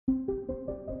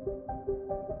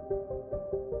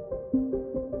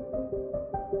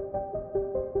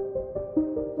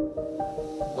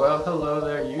Hello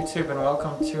there YouTube, and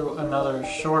welcome to another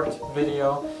short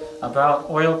video about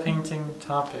oil painting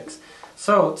topics.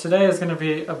 So today is going to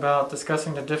be about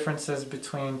discussing the differences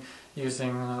between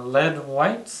using lead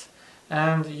white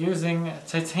and using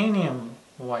titanium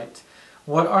white.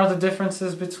 What are the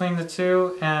differences between the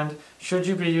two, and should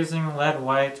you be using lead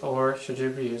white or should you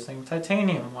be using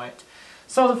titanium white?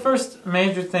 So the first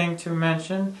major thing to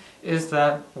mention is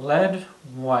that lead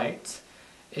white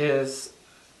is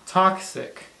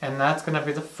toxic, and that's going to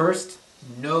be the first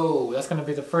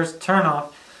turn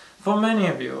off for many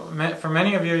of you. For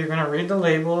many of you, you're going to read the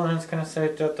label and it's going to say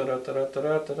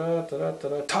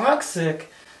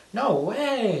toxic. No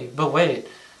way. But wait,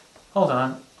 hold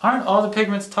on. Aren't all the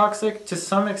pigments toxic? To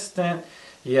some extent,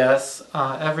 yes.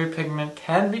 Every pigment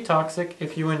can be toxic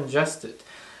if you ingest it.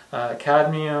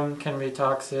 Cadmium can be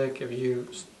toxic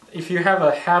if you have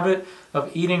a habit of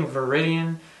eating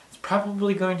Viridian.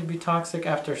 Probably going to be toxic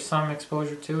after some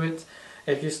exposure to it.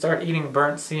 If you start eating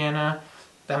burnt sienna,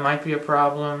 that might be a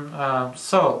problem.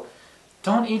 So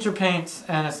don't eat your paints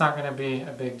and it's not going to be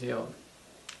a big deal.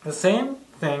 The same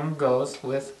thing goes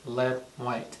with lead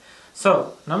white.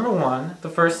 So number one, the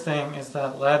first thing is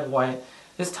that lead white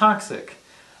is toxic.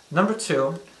 Number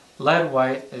two, lead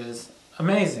white is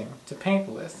amazing to paint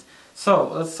with.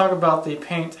 So let's talk about the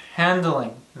paint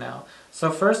handling now.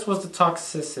 So first was the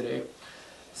toxicity.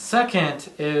 Second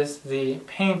is the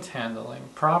paint handling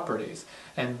properties,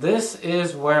 and this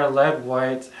is where lead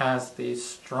white has the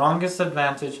strongest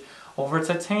advantage over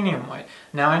titanium white.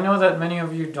 Now I know that many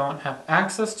of you don't have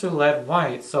access to lead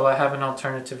white, so I have an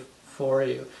alternative for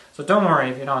you. So don't worry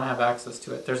if you don't have access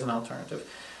to it, there's an alternative.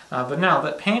 But now,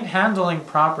 the paint handling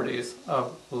properties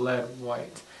of lead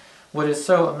white. What is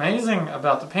so amazing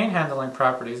about the paint handling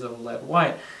properties of lead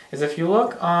white is if you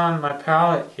look on my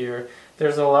palette here,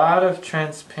 there's a lot of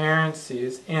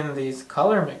transparencies in these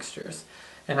color mixtures.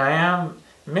 And I am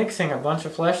mixing a bunch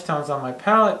of flesh tones on my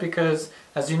palette because,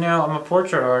 as you know, I'm a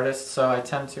portrait artist, so I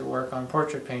tend to work on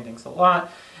portrait paintings a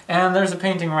lot. And there's a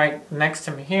painting right next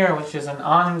to me here, which is an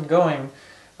ongoing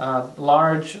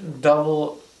large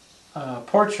double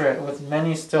portrait with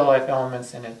many still life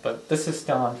elements in it, but this is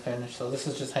still unfinished, so this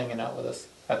is just hanging out with us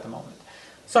at the moment.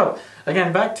 So,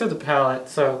 again, back to the palette.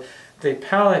 So the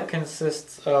palette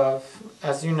consists of,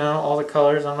 as you know, all the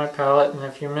colors on my palette, and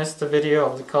if you missed the video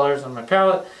of the colors on my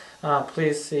palette,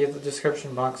 please see the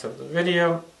description box of the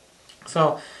video.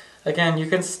 So, again, you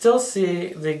can still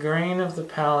see the grain of the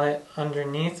palette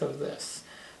underneath of this.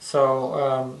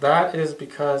 So that is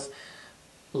because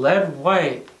lead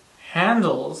white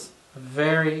handles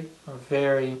very,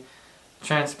 very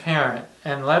transparent.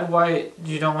 And lead white,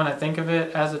 you don't want to think of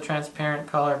it as a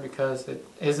transparent color because it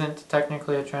isn't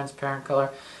technically a transparent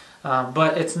color,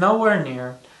 but it's nowhere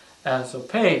near as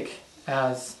opaque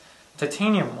as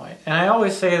titanium white. And I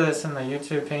always say this in the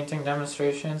YouTube painting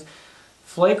demonstrations,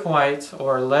 flake white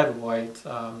or lead white,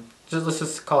 let's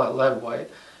just call it lead white,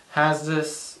 has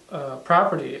this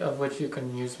property of which you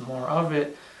can use more of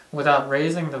it without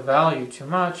raising the value too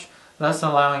much, thus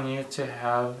allowing you to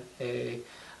have a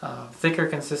thicker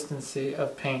consistency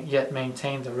of paint, yet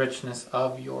maintain the richness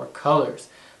of your colors.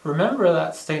 Remember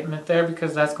that statement there,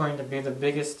 because that's going to be the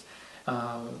biggest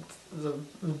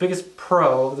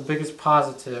pro, the biggest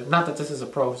positive, not that this is a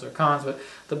pros or cons, but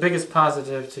the biggest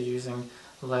positive to using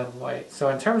lead white. So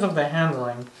in terms of the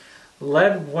handling,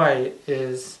 lead white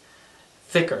is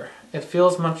thicker. It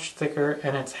feels much thicker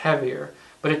and it's heavier,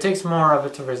 but it takes more of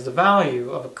it to raise the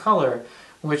value of a color,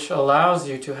 which allows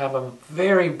you to have a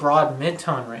very broad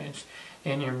mid-tone range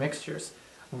in your mixtures.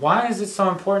 Why is it so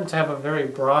important to have a very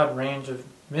broad range of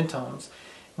midtones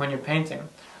when you're painting?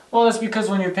 Well, it's because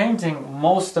when you're painting,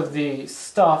 most of the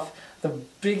stuff, the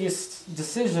biggest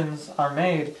decisions are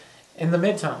made in the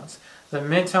midtones. The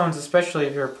midtones, especially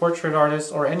if you're a portrait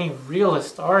artist or any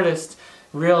realist artist,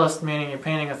 realist meaning you're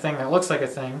painting a thing that looks like a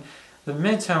thing, the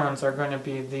midtones are going to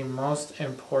be the most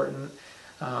important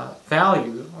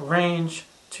value range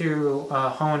to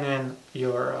hone in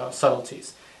your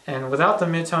subtleties. And without the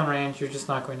mid-tone range, you're just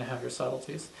not going to have your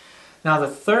subtleties. Now, the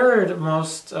third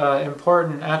most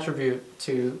important attribute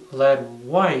to lead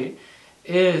white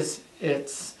is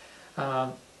its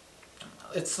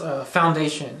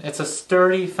foundation. It's a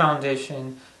sturdy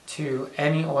foundation to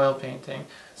any oil painting.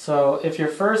 So if your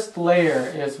first layer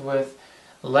is with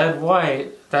lead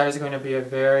white, that is going to be a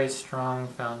very strong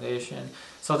foundation.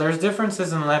 So there's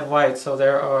differences in lead white. So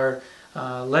there are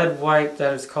lead white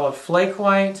that is called flake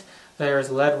white.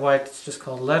 There's lead white that's just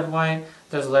called lead white.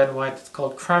 There's lead white that's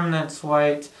called cremnitz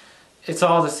white. It's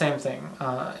all the same thing.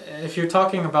 If you're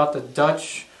talking about the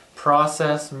Dutch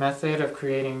process method of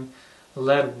creating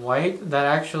lead white that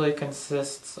actually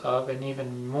consists of an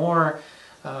even more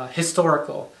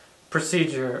historical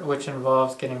procedure, which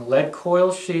involves getting lead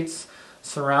coil sheets,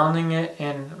 surrounding it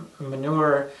in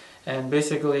manure, and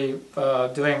basically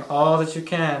doing all that you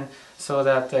can so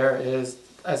that there is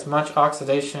as much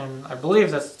oxidation, I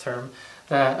believe that's the term,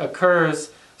 that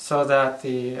occurs so that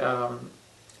the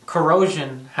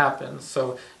corrosion happens.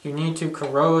 So you need to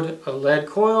corrode a lead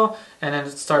coil, and then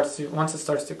once it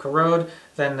starts to corrode,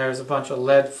 then there's a bunch of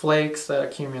lead flakes that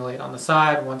accumulate on the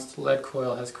side. Once the lead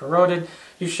coil has corroded,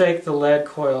 you shake the lead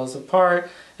coils apart,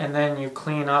 and then you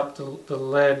clean up the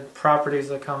lead properties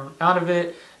that come out of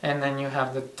it, and then you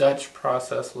have the Dutch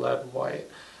process lead white,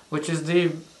 which is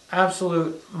the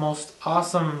absolute most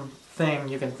awesome thing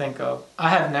you can think of. I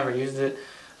have never used it.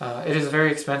 It is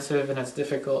very expensive and it's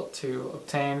difficult to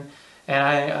obtain, and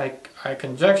I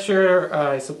conjecture,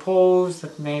 I suppose,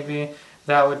 that maybe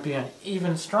that would be an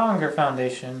even stronger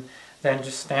foundation than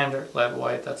just standard lead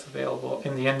white that's available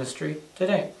in the industry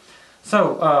today.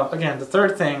 So again, the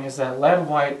third thing is that lead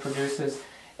white produces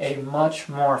a much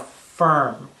more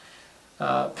firm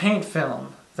paint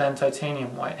film than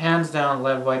titanium white. Hands down,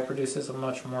 lead white produces a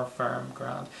much more firm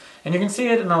ground. And you can see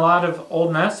it in a lot of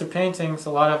old master paintings.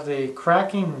 A lot of the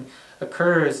cracking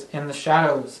occurs in the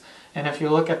shadows. And if you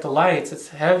look at the lights, it's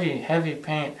heavy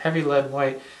paint, heavy lead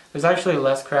white. There's actually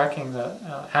less cracking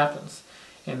that happens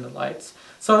in the lights.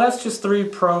 So that's just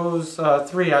three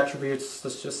attributes,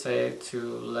 let's just say, to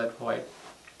lead white.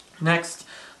 Next,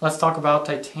 let's talk about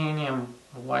titanium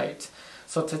white.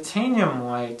 So titanium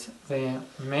white, the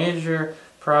major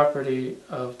property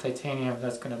of titanium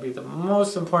that's going to be the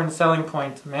most important selling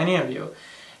point to many of you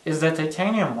is that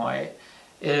titanium white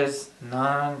is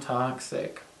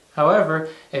non-toxic. However,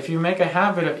 if you make a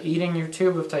habit of eating your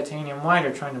tube of titanium white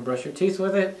or trying to brush your teeth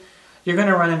with it, you're going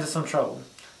to run into some trouble.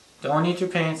 Don't eat your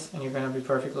paints and you're going to be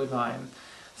perfectly fine.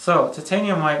 So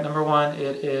titanium white, number one,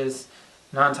 it is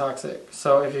non-toxic.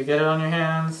 So if you get it on your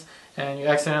hands and you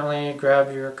accidentally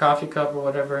grab your coffee cup or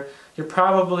whatever, you're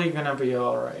probably going to be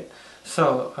alright.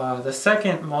 So the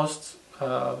second most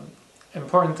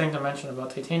important thing to mention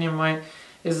about titanium white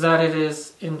is that it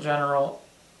is, in general,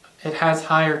 it has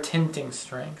higher tinting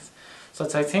strength. So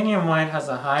titanium white has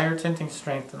a higher tinting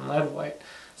strength than lead white.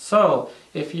 So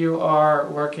if you are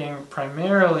working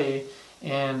primarily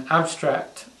in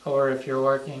abstract, or if you're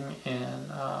working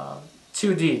in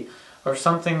 2D, or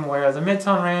something where the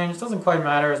mid-tone range doesn't quite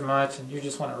matter as much and you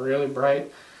just want a really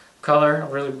bright color, a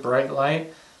really bright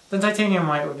light, then titanium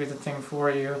white would be the thing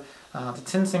for you. The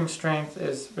tinting strength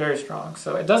is very strong.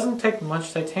 So it doesn't take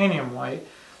much titanium white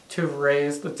to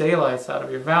raise the daylights out of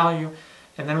your value.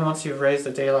 And then once you've raised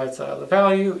the daylights out of the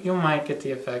value, you might get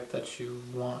the effect that you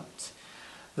want.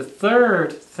 The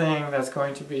third thing that's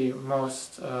going to be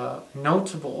most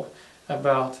notable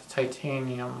about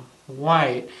titanium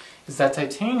white is that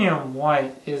titanium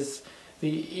white is the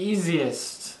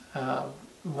easiest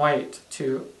white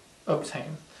to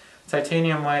obtain.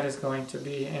 Titanium white is going to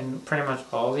be in pretty much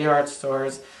all the art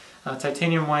stores.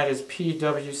 Titanium white is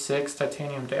PW6,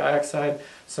 titanium dioxide.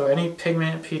 So any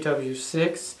pigment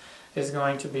PW6 is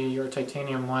going to be your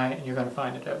titanium white, and you're going to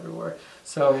find it everywhere.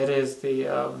 So it is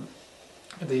the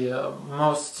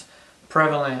most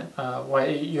prevalent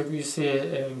white. You see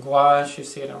it in gouache, you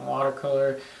see it in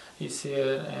watercolor, you see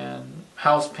it in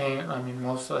house paint. I mean,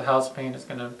 most of the house paint is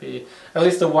going to be, at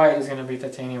least the white is going to be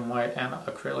titanium white, and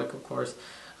acrylic, of course.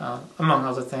 Among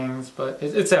other things, but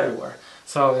it's everywhere.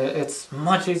 So it's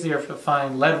much easier to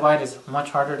find. Lead white is much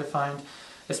harder to find,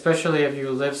 especially if you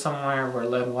live somewhere where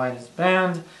lead white is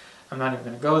banned. I'm not even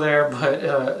going to go there, but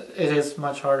it is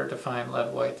much harder to find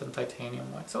lead white than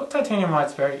titanium white. So titanium white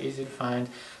is very easy to find.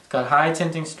 It's got high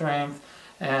tinting strength,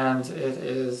 and it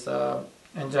is,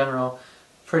 in general,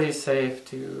 pretty safe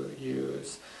to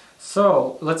use.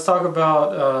 So let's talk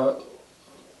about,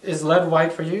 is lead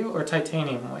white for you or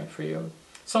titanium white for you?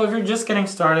 So if you're just getting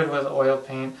started with oil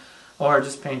paint or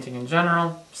just painting in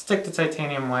general, stick to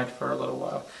titanium white for a little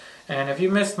while. And if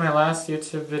you missed my last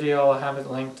YouTube video, I'll have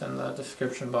it linked in the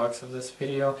description box of this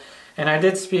video. And I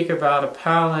did speak about a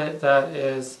palette that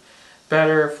is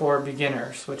better for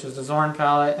beginners, which is the Zorn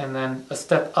palette, and then a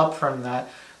step up from that,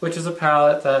 which is a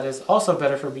palette that is also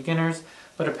better for beginners,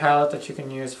 but a palette that you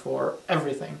can use for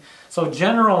everything. So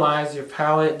generalize your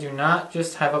palette. Do not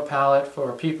just have a palette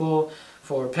for people,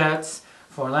 for pets,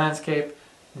 for landscape.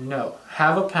 No.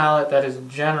 Have a palette that is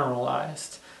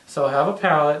generalized. So have a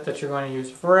palette that you're going to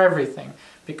use for everything,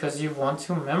 because you want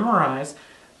to memorize,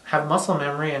 have muscle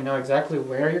memory, and know exactly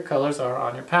where your colors are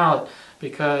on your palette,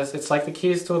 because it's like the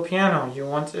keys to a piano.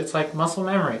 It's like muscle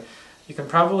memory. You can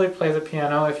probably play the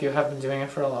piano if you have been doing it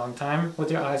for a long time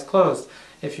with your eyes closed,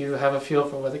 if you have a feel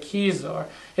for where the keys are.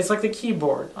 It's like the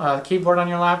keyboard on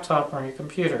your laptop or your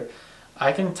computer.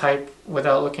 I can type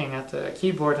without looking at the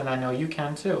keyboard, and I know you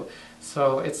can too.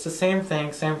 So it's the same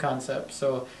thing, same concept.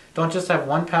 So don't just have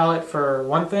one palette for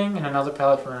one thing and another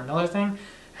palette for another thing.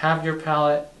 Have your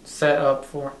palette set up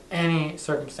for any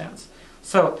circumstance.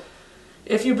 So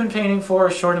if you've been painting for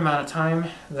a short amount of time,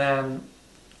 then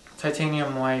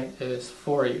titanium white is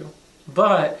for you.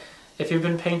 But if you've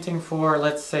been painting for,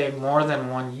 let's say, more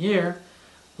than 1 year,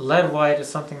 lead white is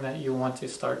something that you want to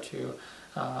start to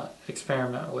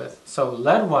experiment with. So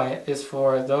lead white is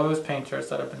for those painters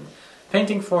that have been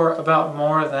painting for about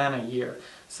more than a year.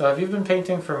 So if you've been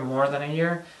painting for more than a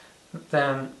year,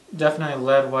 then definitely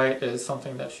lead white is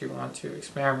something that you want to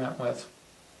experiment with.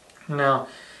 Now,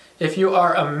 if you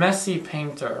are a messy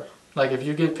painter, like if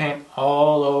you get paint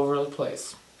all over the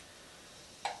place,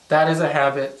 that is a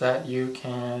habit that you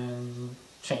can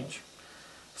change.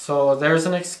 So there's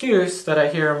an excuse that I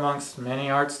hear amongst many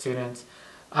art students: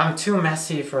 I'm too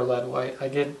messy for lead white, I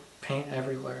get paint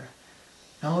everywhere.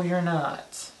 No, you're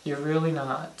not. You're really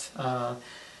not.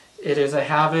 It is a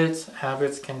habit.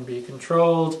 Habits can be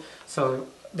controlled. So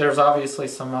there's obviously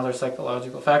some other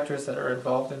psychological factors that are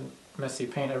involved in messy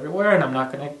paint everywhere, and I'm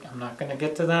not gonna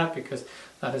get to that because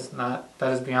that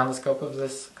is beyond the scope of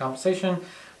this conversation.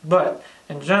 But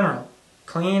in general,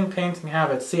 clean painting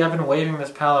habits. See, I've been waving this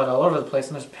palette all over the place,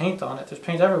 and there's paint on it. There's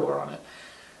paint everywhere on it.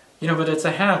 You know, but it's a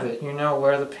habit. You know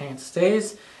where the paint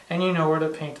stays, and you know where the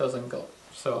paint doesn't go.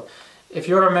 So if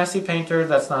you're a messy painter,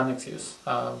 that's not an excuse.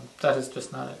 That is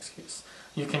just not an excuse.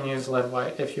 You can use lead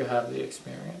white if you have the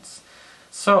experience.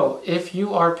 So if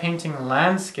you are painting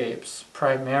landscapes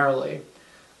primarily,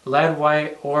 lead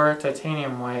white or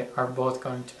titanium white are both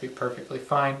going to be perfectly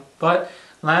fine. But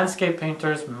landscape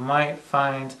painters might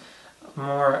find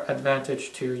more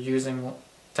advantage to using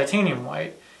titanium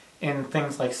white in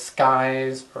things like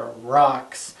skies or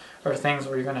rocks or things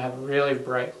where you're going to have really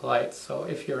bright lights. So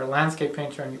if you're a landscape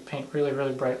painter and you paint really,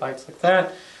 really bright lights like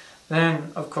that,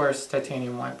 then of course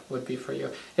titanium white would be for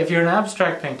you. If you're an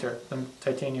abstract painter, then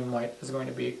titanium white is going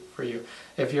to be for you.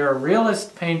 If you're a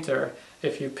realist painter,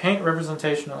 if you paint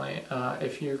representationally,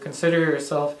 if you consider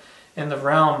yourself in the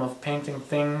realm of painting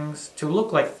things to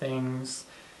look like things,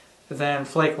 then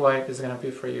flake white is going to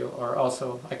be for you, or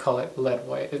also I call it lead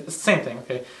white. It's the same thing,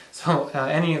 okay? So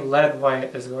any lead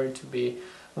white is going to be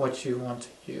what you want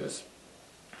to use.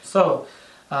 So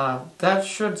that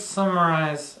should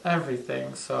summarize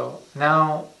everything. So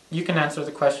now you can answer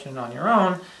the question on your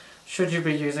own: should you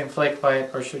be using flake white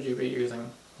or should you be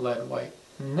using lead white?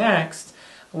 Next,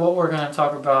 what we're going to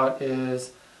talk about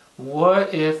is,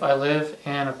 what if I live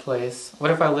in a place,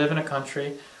 what if I live in a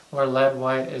country where lead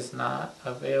white is not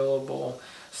available?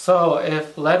 So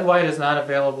if lead white is not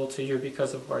available to you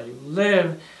because of where you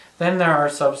live, then there are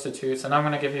substitutes, and I'm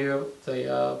going to give you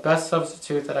the best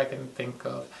substitute that I can think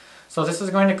of. So this is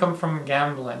going to come from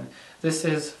Gamblin. This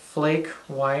is flake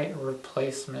white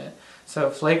replacement. So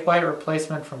flake white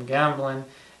replacement from Gamblin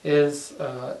is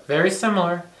very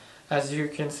similar. As you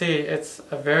can see, it's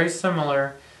very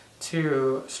similar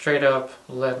to straight up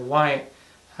lead white.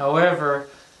 However,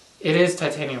 it is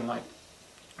titanium white.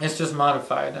 It's just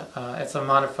modified. It's a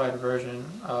modified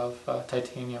version of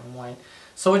titanium white.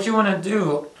 So what you want to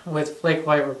do with flake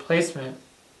white replacement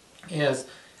is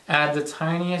add the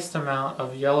tiniest amount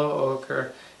of yellow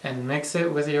ochre and mix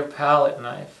it with your palette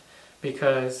knife,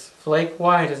 because flake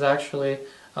white is actually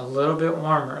a little bit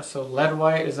warmer. So lead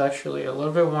white is actually a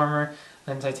little bit warmer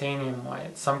than titanium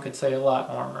white. Some could say a lot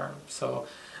warmer. So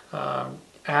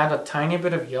add a tiny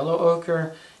bit of yellow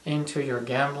ochre into your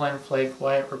Gamblin flake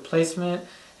white replacement,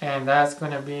 and that's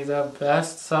going to be the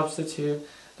best substitute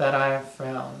that I have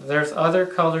found. There's other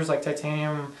colors like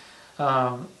titanium,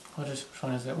 which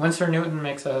one is it? Winsor Newton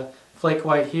makes a flake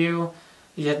white hue,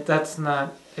 yet that's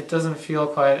not, it doesn't feel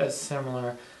quite as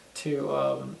similar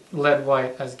to lead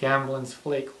white as Gamblin's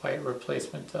flake white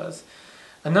replacement does.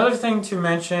 Another thing to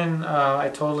mention, I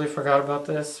totally forgot about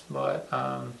this, but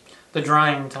the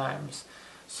drying times.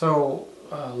 So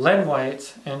lead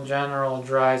white in general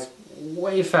dries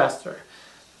way faster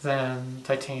than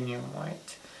titanium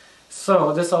white.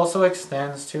 So this also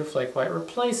extends to flake white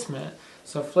replacement.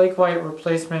 So flake white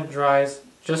replacement dries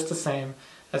just the same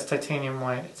as titanium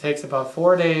white. It takes about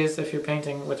 4 days if you're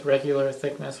painting with regular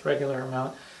thickness, regular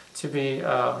amount, to be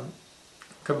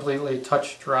completely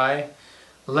touch dry.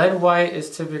 Lead white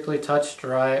is typically touch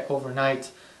dry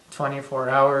overnight, 24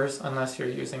 hours, unless you're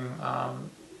using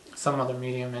some other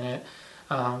medium in it.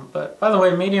 But by the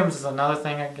way, mediums is another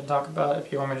thing I can talk about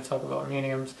if you want me to talk about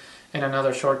mediums. in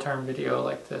another short-term video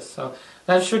like this. So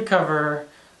that should cover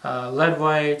lead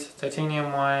white,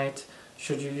 titanium white,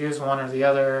 should you use one or the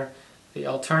other, the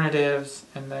alternatives,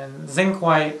 and then zinc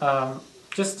white.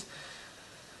 Just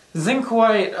zinc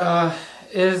white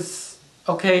is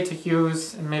okay to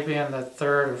use maybe in the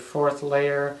third or fourth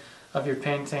layer of your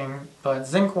painting, but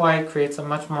zinc white creates a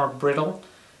much more brittle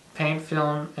paint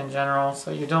film in general,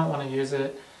 so you don't want to use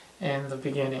it in the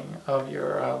beginning of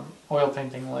your oil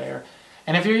painting layer.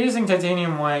 And if you're using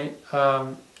titanium white,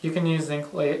 you can use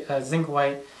zinc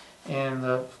white in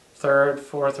the third,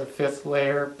 fourth, or fifth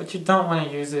layer, but you don't want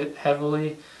to use it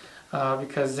heavily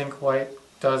because zinc white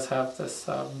does have this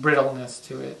brittleness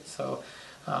to it. So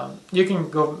you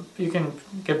can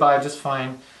get by just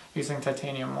fine using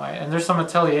titanium white. And there's some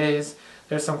ateliers,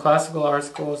 there's some classical art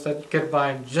schools that get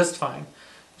by just fine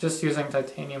just using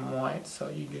titanium white. So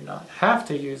you do not have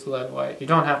to use lead white. You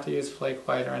don't have to use flake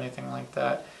white or anything like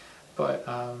that. But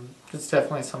it's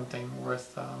definitely something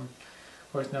worth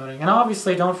noting. And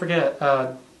obviously, don't forget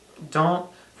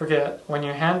when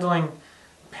you're handling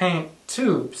paint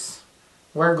tubes,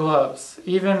 wear gloves.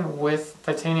 Even with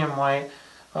titanium white,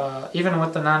 even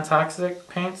with the non-toxic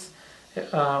paints,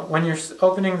 when you're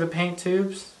opening the paint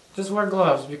tubes, just wear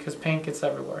gloves because paint gets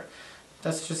everywhere.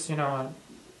 That's just, you know,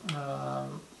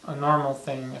 a normal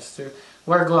thing is to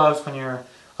wear gloves when you're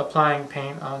applying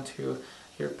paint onto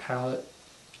your palette.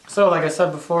 So like I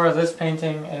said before, this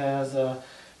painting is a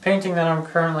painting that I'm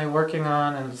currently working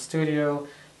on in the studio.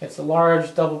 It's a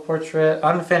large double portrait,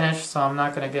 unfinished, so I'm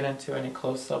not going to get into any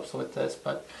close-ups with this,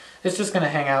 but it's just going to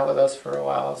hang out with us for a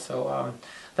while. So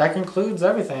that concludes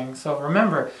everything. So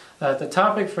remember that the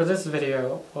topic for this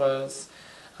video was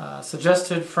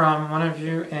suggested from one of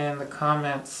you in the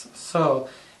comments. So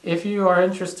if you are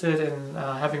interested in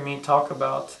having me talk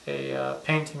about a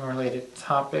painting-related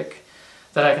topic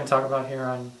that I can talk about here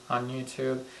on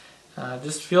YouTube,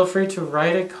 just feel free to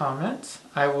write a comment.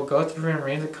 I will go through and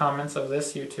read the comments of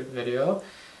this YouTube video,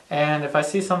 and if I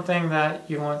see something that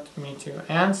you want me to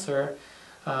answer,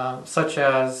 such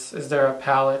as, is there a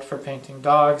palette for painting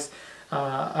dogs,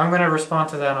 I'm going to respond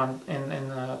to that in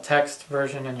the text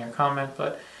version in your comment.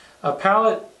 But a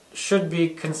palette should be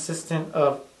consistent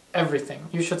of everything.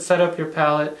 You should set up your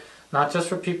palette not just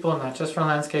for people, not just for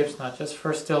landscapes, not just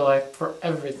for still life, for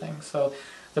everything. So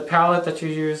the palette that you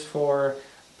use for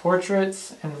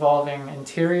portraits involving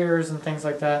interiors and things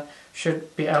like that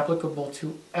should be applicable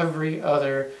to every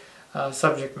other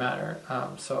subject matter.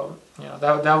 So you know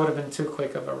that would have been too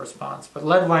quick of a response. But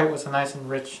lead white was a nice and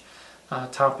rich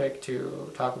topic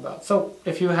to talk about. So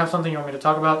if you have something you want me to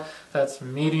talk about, that's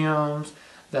mediums,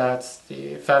 that's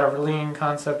the fat over lean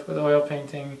concept with oil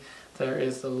painting, there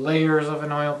is the layers of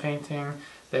an oil painting,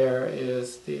 there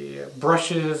is the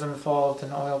brushes involved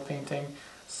in oil painting,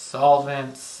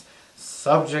 solvents,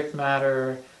 subject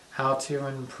matter, how to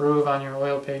improve on your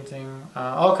oil painting,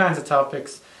 all kinds of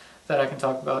topics that I can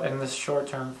talk about in this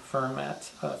short-term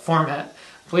format.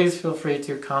 Please feel free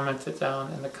to comment it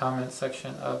down in the comment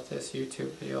section of this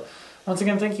YouTube video. Once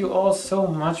again, thank you all so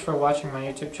much for watching my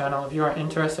YouTube channel. If you are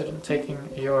interested in taking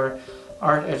your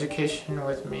art education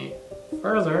with me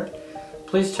further,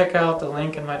 please check out the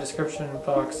link in my description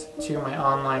box to my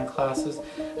online classes.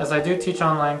 As I do teach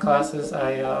online classes,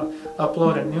 I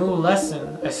upload a new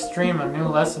lesson, I stream a new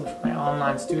lesson for my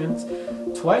online students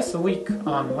twice a week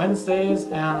on Wednesdays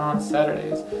and on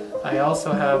Saturdays. I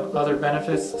also have other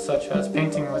benefits such as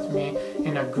painting with me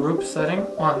in a group setting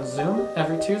on Zoom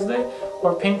every Tuesday,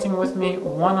 or painting with me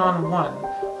one-on-one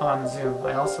on Zoom.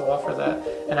 I also offer that.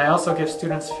 And I also give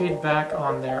students feedback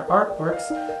on their artworks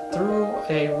through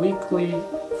a weekly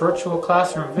virtual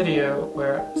classroom video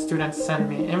where students send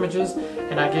me images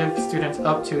and I give students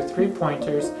up to 3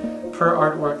 pointers per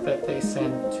artwork that they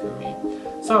send to me.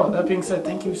 So that being said,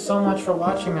 thank you so much for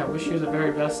watching. I wish you the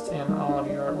very best in all of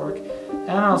your artwork,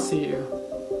 and I'll see you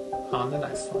on the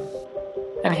next one.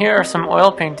 And here are some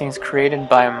oil paintings created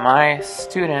by my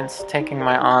students taking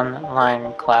my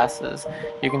online classes.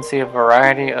 You can see a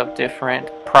variety of different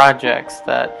projects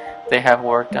that they have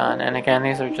worked on. And again,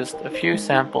 these are just a few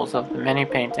samples of the many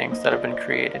paintings that have been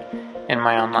created in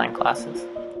my online classes.